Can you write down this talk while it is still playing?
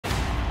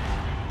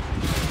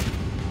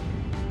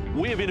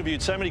We have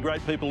interviewed so many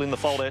great people in the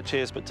fold-out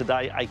chairs, but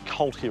today a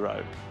cult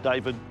hero,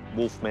 David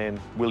Wolfman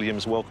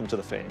Williams. Welcome to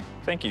the Fan.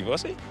 Thank you,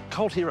 Vossy.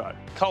 Cult hero.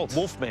 Cult.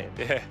 Wolfman.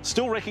 Yeah.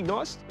 Still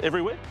recognised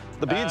everywhere?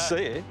 The beard's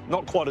there,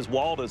 not quite as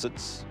wild as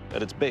it's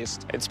at its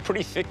best. It's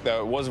pretty thick,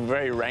 though. It was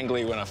very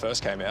wrangly when I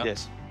first came out.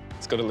 Yes.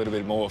 It's got a little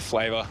bit more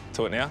flavour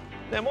to it now.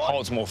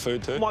 Holds more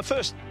food, too. My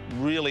first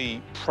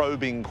really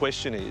probing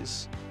question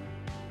is,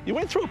 you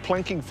went through a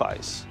planking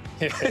phase.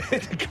 Yeah.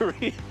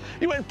 Career.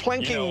 You went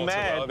planking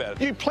mad.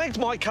 You planked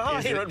my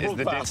car here at Brookvale. Is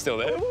the dent still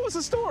there? What was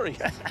the story?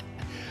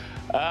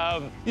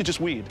 You're just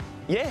weird.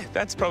 Yeah,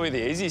 that's probably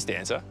the easiest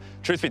answer.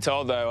 Truth be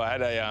told, though, I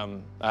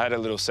had a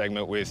little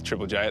segment with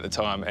Triple J at the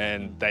time,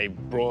 and they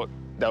were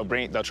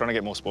trying to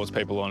get more sports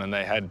people on, and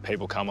they had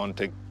people come on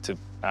to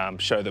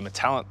show them a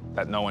talent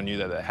that no one knew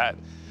that they had.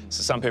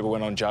 So some people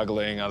went on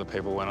juggling, other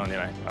people went on,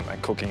 I don't know,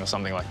 cooking or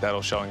something like that,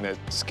 or showing their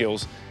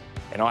skills.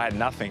 And I had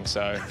nothing,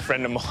 so a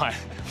friend of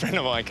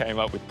mine came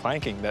up with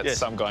planking that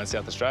some guy in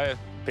South Australia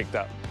picked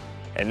up.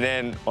 And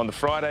then on the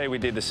Friday we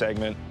did the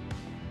segment.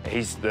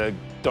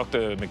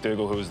 Dr.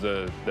 McDougall, who was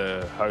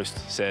the host,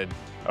 said,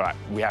 all right,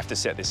 we have to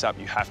set this up.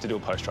 You have to do a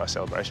post-try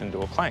celebration and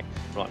do a plank.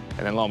 Right.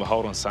 And then lo and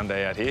behold, on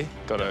Sunday out here,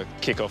 got a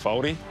kick-off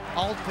oldie.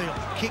 Oldfield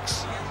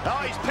kicks.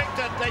 Oh, he's picked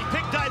it. They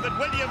picked David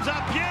Williams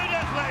up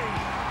beautifully.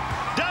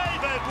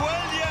 David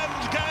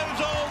Williams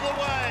goes all the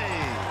way.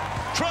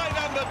 Try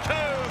number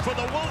 2 for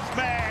the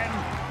Wolfman.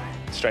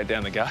 Straight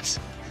down the guts.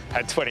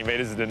 Had 20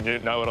 metres and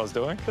didn't know what I was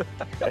doing.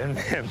 And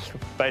then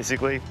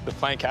basically the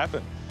plank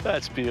happened.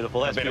 That's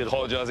beautiful. That's I've been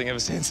apologising ever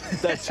since.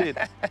 That's it.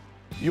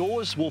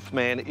 Yours,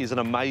 Wolfman, is an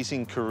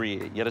amazing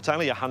career, yet it's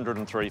only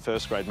 103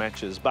 first-grade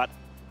matches. But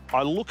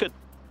I look at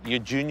your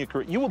junior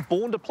career. You were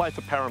born to play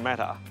for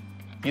Parramatta.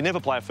 You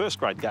never play a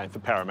first-grade game for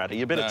Parramatta.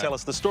 You better tell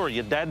us the story.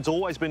 Your dad's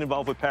always been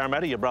involved with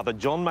Parramatta. Your brother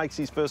John makes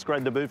his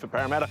first-grade debut for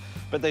Parramatta,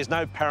 but there's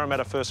no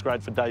Parramatta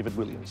first-grade for David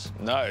Williams.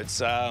 No,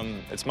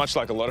 it's much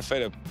like a lot of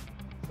feeder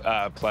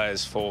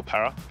players for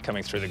Para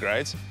coming through the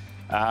grades.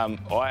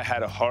 I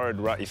had a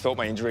horrid run. You thought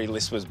my injury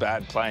list was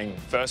bad playing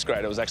first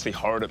grade. It was actually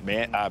horrid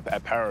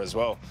at Para as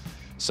well.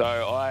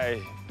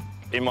 So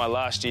in my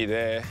last year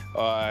there,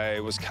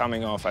 I was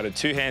coming off, I had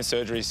 2 hand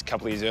surgeries a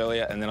couple of years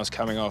earlier, and then I was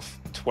coming off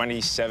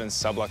 27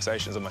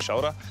 subluxations on my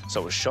shoulder,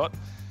 so it was shot.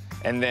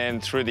 And then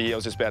through the year, I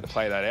was just about to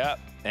play that out,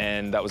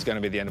 and that was going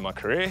to be the end of my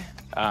career.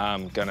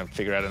 Going to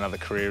figure out another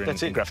career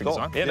in graphic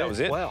design. Yeah, that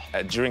was it. Wow.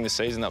 During the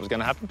season, that was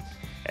going to happen.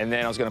 And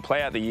then I was going to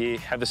play out the year,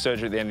 have the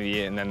surgery at the end of the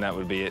year, and then that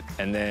would be it.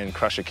 And then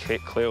Crusher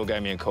Cleo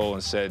gave me a call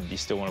and said, do you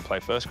still want to play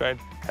first grade?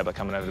 How about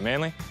coming over to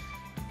Manly?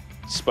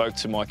 Spoke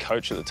to my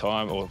coach at the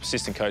time, or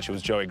assistant coach, it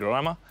was Joey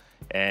Grimer,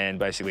 and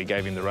basically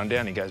gave him the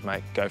rundown. He goes,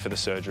 mate, go for the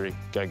surgery,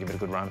 go give it a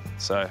good run.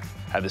 So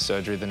had the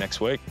surgery the next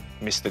week,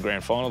 missed the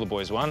grand final, the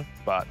boys won,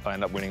 but I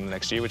ended up winning the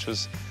next year, which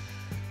was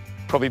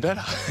probably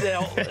better.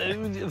 Now,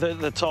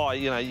 the tie,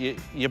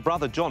 your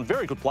brother John,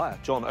 very good player,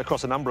 John,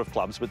 across a number of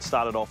clubs, but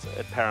started off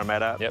at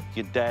Parramatta. Yep.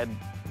 Your dad,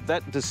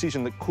 that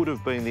decision that could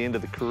have been the end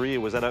of the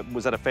career, was that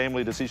a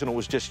family decision, or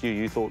was just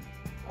you thought,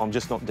 I'm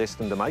just not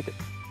destined to make it?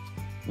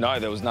 No,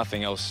 there was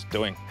nothing else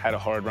doing. Had a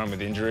horrid run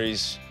with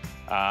injuries.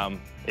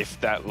 If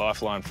that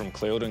lifeline from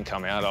Cleo didn't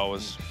come out, I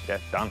was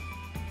done.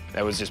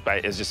 It was just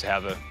how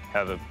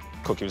the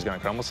cookie was going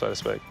to crumble, so to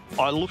speak.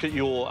 I look at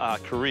your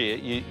career.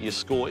 You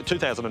score. In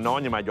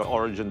 2009, you made your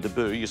Origin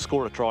debut. You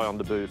score a try on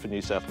debut for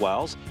New South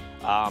Wales.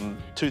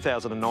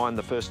 2009,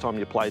 the first time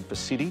you played for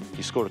City,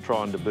 you scored a try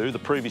on debut. The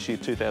previous year,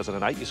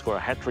 2008, you scored a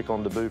hat-trick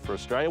on debut for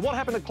Australia. What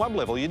happened at club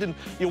level? You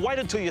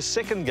waited till your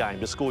second game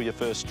to score your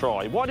first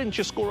try. Why didn't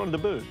you score on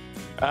debut?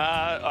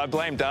 I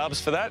blame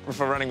Darbs for that,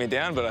 for running me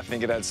down, but I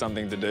think it had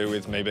something to do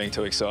with me being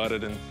too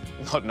excited and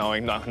not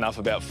knowing enough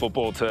about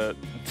football to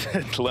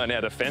learn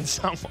how to defend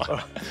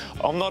someone.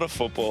 I'm not a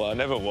footballer, I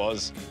never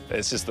was.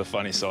 It's just the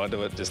funny side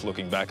to it, just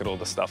looking back at all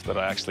the stuff that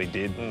I actually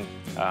did.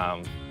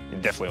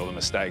 Definitely all the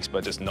mistakes,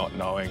 but just not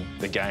knowing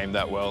the game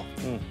that well,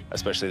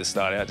 especially to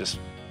start out, just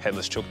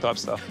headless chook type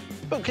stuff.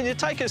 Well, can you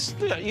take us,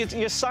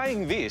 you're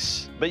saying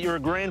this, but you're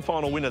a grand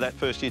final winner that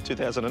first year,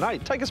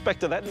 2008. Take us back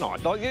to that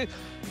night. Like, you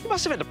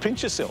must have had to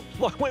pinch yourself.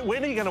 Like,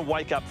 when are you going to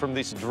wake up from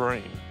this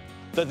dream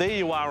that there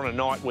you are on a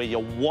night where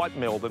you're white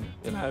Melbourne,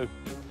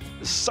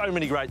 so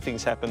many great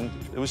things happened.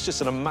 It was just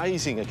an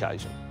amazing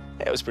occasion.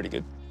 Yeah, it was pretty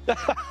good.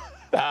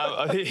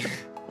 I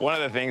think one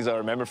of the things I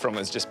remember from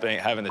was just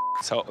having the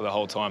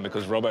whole time,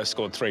 because Robbo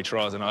scored 3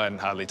 tries and I hadn't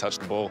hardly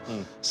touched the ball.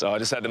 So I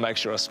just had to make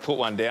sure I put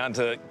one down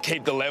to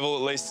keep the level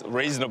at least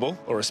reasonable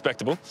or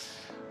respectable.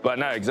 But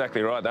no,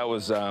 exactly right. That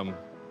was,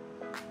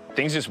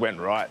 things just went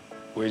right.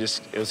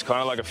 It was kind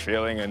of like a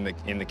feeling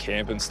in the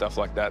camp and stuff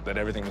like that, that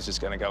everything was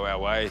just going to go our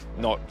way,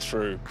 not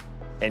through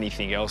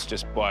anything else,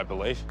 just by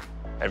belief.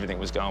 Everything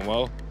was going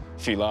well. A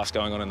few laughs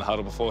going on in the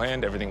huddle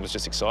beforehand. Everything was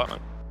just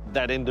excitement.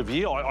 That end of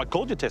year, I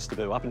called your test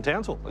debut up in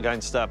Townsville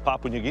against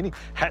Papua New Guinea.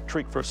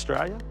 Hat-trick for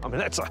Australia. I mean,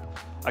 that's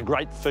a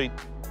great feat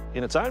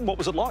in its own. What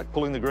was it like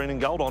pulling the green and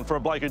gold on for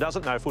a bloke who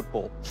doesn't know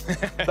football?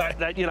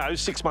 that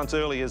 6 months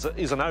early is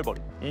a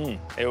nobody.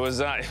 It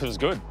was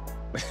good.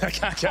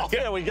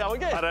 There we go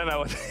again. I don't know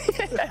what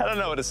I don't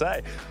know what to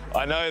say.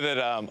 I know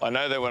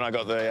that when I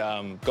got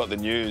the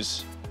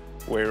news,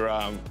 we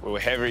were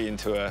heavy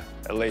into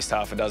at least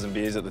half a dozen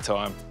beers at the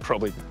time,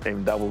 probably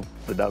even double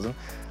the dozen.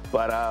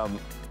 But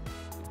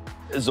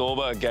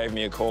Zorba gave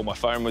me a call. My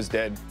phone was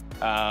dead.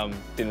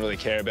 Didn't really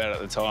care about it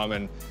at the time,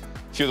 and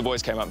a few of the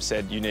boys came up and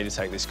said, "You need to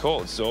take this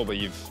call. It's Zorba,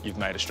 you've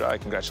made Australia.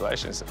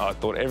 Congratulations." I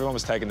thought everyone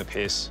was taking the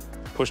piss,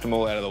 pushed them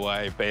all out of the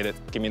way, beat it,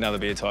 give me another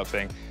beer type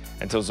thing.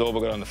 Until Zorba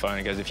got on the phone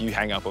and goes, "If you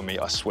hang up on me,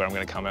 I swear I'm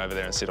going to come over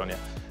there and sit on you."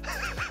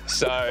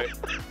 So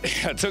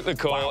I took the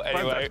call. Wow,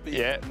 anyway.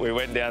 Yeah, we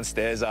went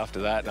downstairs after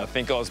that, and I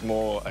think I was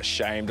more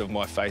ashamed of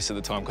my face at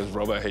the time because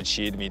Robbo had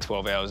sheared me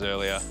 12 hours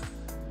earlier.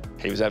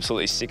 He was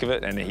absolutely sick of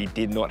it, and he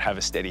did not have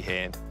a steady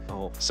hand.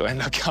 Oh. So I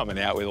ended up coming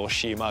out with all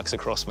shear marks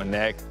across my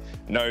neck,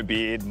 no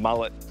beard,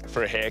 mullet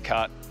for a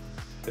haircut.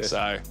 Yes.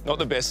 So not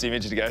the best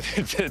image to go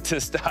to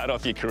start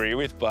off your career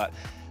with, but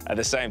at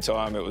the same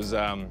time, it was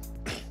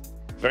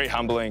very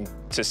humbling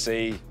to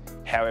see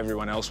how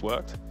everyone else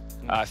worked.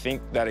 I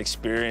think that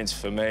experience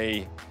for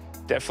me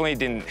definitely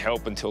didn't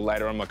help until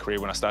later on in my career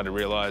when I started to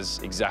realise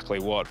exactly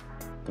what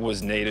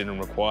was needed and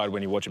required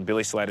when you're watching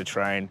Billy Slater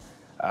train,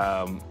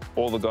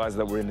 all the guys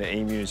that were in the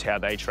emus, how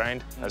they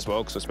trained as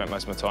well, because I spent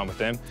most of my time with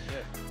them. Yeah.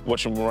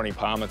 Watching Ronnie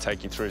Palmer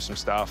take you through some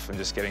stuff and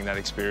just getting that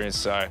experience.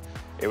 So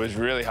it was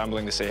really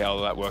humbling to see how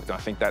all that worked, and I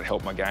think that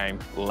helped my game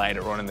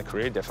later on in the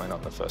career, definitely not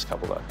in the first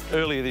couple though.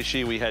 Earlier this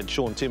year we had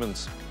Sean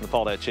Timmins in the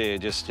fold-out chair,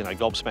 just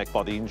gobsmacked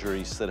by the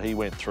injuries that he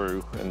went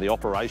through and the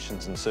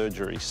operations and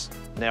surgeries.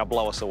 Now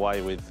blow us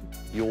away with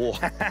your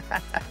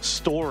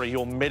story,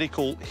 your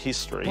medical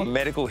history. My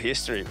medical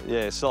history?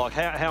 Yeah, so like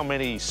how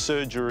many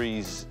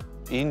surgeries,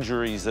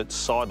 injuries that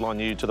sideline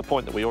you to the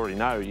point that we already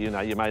know, you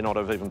may not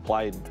have even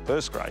played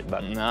first grade,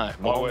 but no,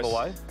 along the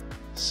way?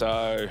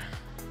 So,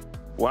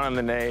 one on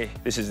the knee,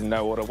 this is in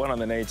no order, one on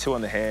the knee, two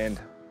on the hand,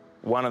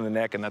 one on the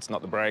neck, and that's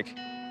not the break.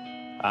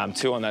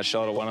 Two on that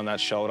shoulder, one on that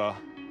shoulder,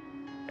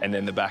 and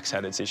then the back's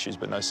had its issues,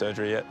 but no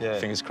surgery yet, yeah.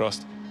 Fingers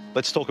crossed.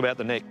 Let's talk about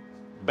the neck.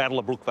 Battle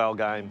of Brookvale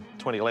game,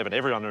 2011.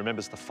 Everyone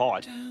remembers the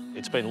fight.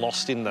 It's been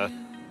lost in the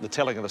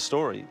telling of the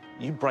story.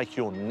 You break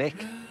your neck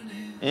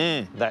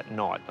that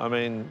night. I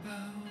mean,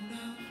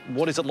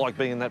 what is it like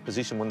being in that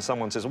position when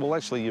someone says, well,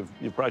 actually,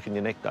 you've broken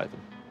your neck, David?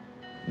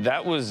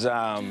 That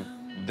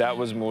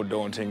was more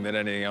daunting than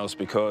anything else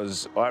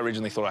because I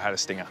originally thought I had a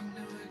stinger.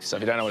 So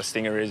if you don't know what a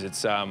stinger is,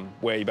 it's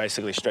where you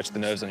basically stretch the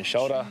nerves on your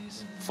shoulder,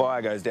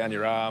 fire goes down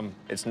your arm,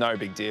 it's no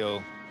big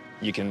deal.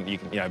 You can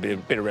a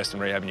bit of rest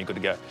and rehab and you're good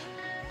to go.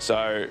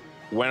 So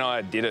when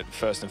I did it,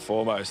 first and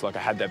foremost, like I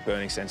had that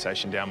burning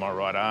sensation down my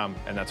right arm,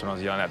 and that's when I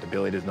was yelling out to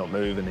Billy to not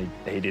move, and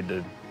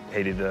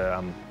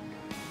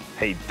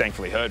he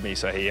thankfully heard me,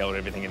 so he held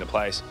everything into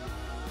place.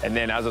 And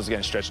then as I was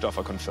getting stretched off,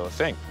 I couldn't feel a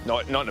thing.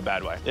 Not in a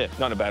bad way. Yeah.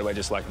 Not in a bad way,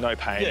 just like no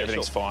pain,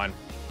 everything's fine.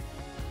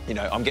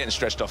 I'm getting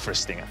stretched off for a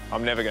stinger.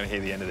 I'm never going to hear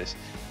the end of this.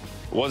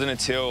 It wasn't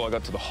until I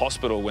got to the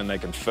hospital when they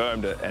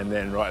confirmed it, and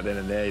then right then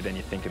and there, then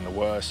you're thinking the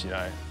worst,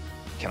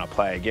 can I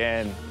play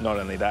again? Not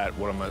only that,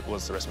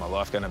 what's the rest of my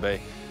life going to be?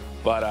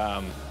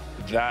 But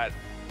that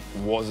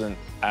wasn't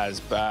as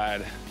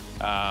bad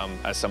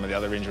as some of the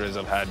other injuries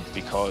I've had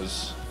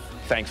because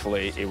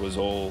thankfully it was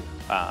all,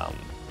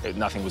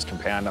 nothing was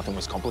compound, nothing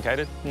was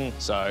complicated.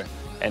 So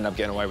ended up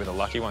getting away with a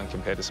lucky one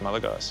compared to some other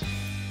guys.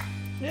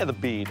 Yeah, the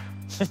beard.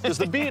 Does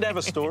the beard have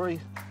a story?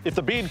 If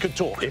the beard could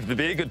talk. If the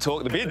beard could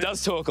talk, the beard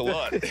does talk a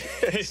lot.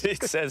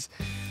 It says,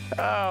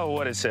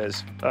 what it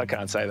says. I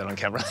can't say that on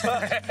camera.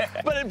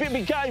 But it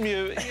became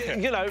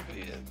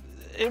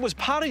it was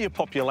part of your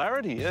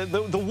popularity.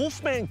 The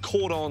Wolfman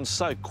caught on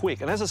so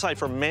quick. And as I say,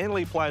 for a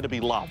Manly player to be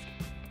loved,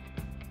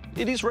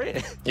 it is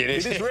rare. It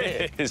is rare.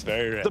 It is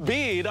very rare. The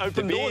beard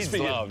opened doors for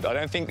you. Loved. I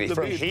don't think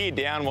from here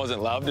down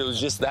wasn't loved. It was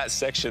just that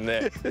section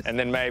there. And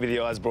then maybe the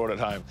eyes brought it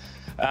home.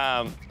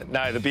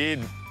 No,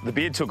 the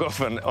beard took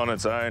off on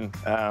its own.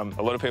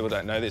 A lot of people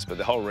don't know this, but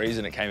the whole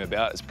reason it came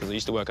about is because I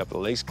used to work up at the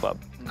Leagues Club.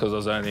 Because I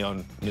was only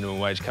on minimum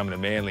wage coming to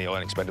Manly, I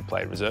wasn't expected to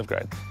play reserve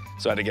grade.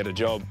 So I had to get a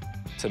job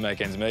to make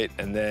ends meet.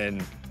 And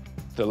then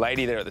the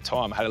lady there at the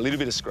time had a little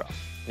bit of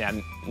scruff. Now,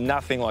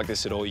 nothing like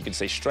this at all. You could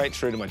see straight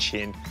through to my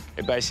chin.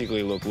 It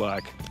basically looked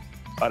like,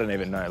 I don't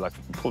even know, like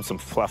pulled some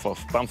fluff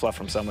off, bum fluff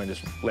from somewhere and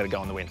just let it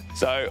go in the wind.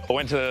 So I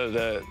went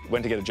to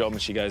get a job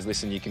and she goes,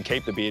 listen, you can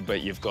keep the beard,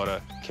 but you've got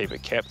to keep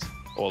it kept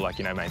or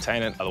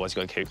maintain it. Otherwise,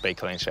 you've got to be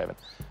clean shaven.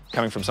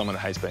 Coming from someone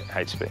that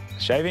hates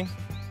shaving,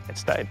 it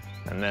stayed.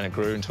 And then it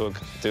grew into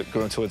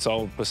its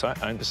own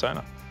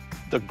persona.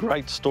 The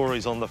great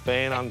stories on the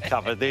Fan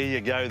Uncovered. There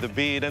you go, the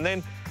beard. And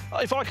then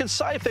if I could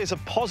say if there's a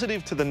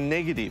positive to the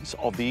negatives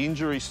of the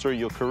injuries through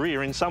your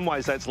career, in some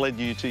ways that's led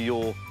you to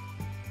your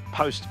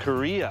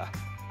post-career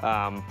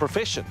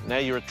profession. Now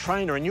you're a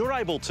trainer and you're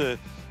able to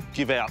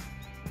give out,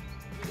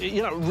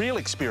 real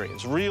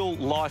experience, real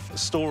life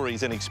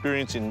stories and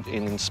experience in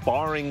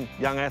inspiring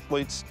young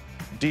athletes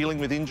dealing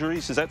with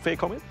injuries. Is that fair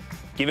comment?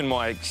 Given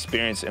my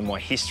experience and my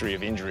history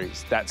of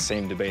injuries, that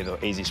seemed to be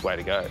the easiest way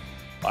to go.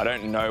 I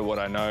don't know what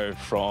I know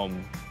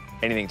from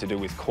anything to do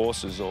with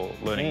courses or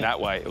learning that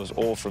way. It was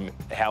all from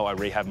how I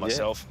rehab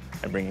myself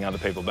and bringing other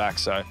people back.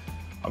 So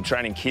I'm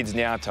training kids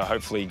now to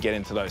hopefully get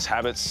into those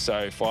habits.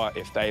 So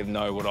if they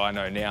know what I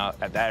know now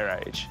at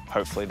their age,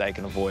 hopefully they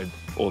can avoid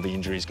all the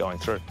injuries going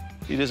through.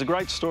 It is a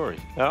great story.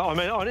 I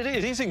mean,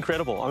 it is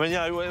incredible. I mean, you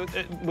know,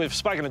 we've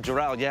spoken to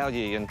Gerald Yao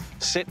and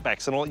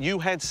setbacks and all. You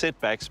had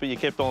setbacks, but you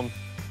kept on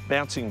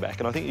bouncing back.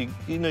 And I think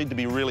you need to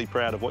be really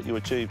proud of what you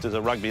achieved as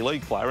a rugby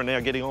league player and now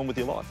getting on with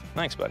your life.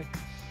 Thanks, buddy.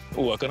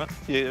 We'll work on it.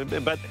 Yeah,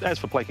 but as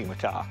for planking the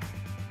car,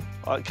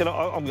 in fact,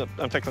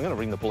 I'm going to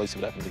ring the police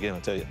if it happens again, I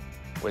tell you.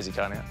 Where's your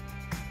car now?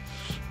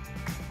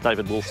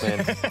 David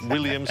Wolfman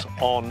Williams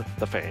on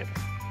The Fan.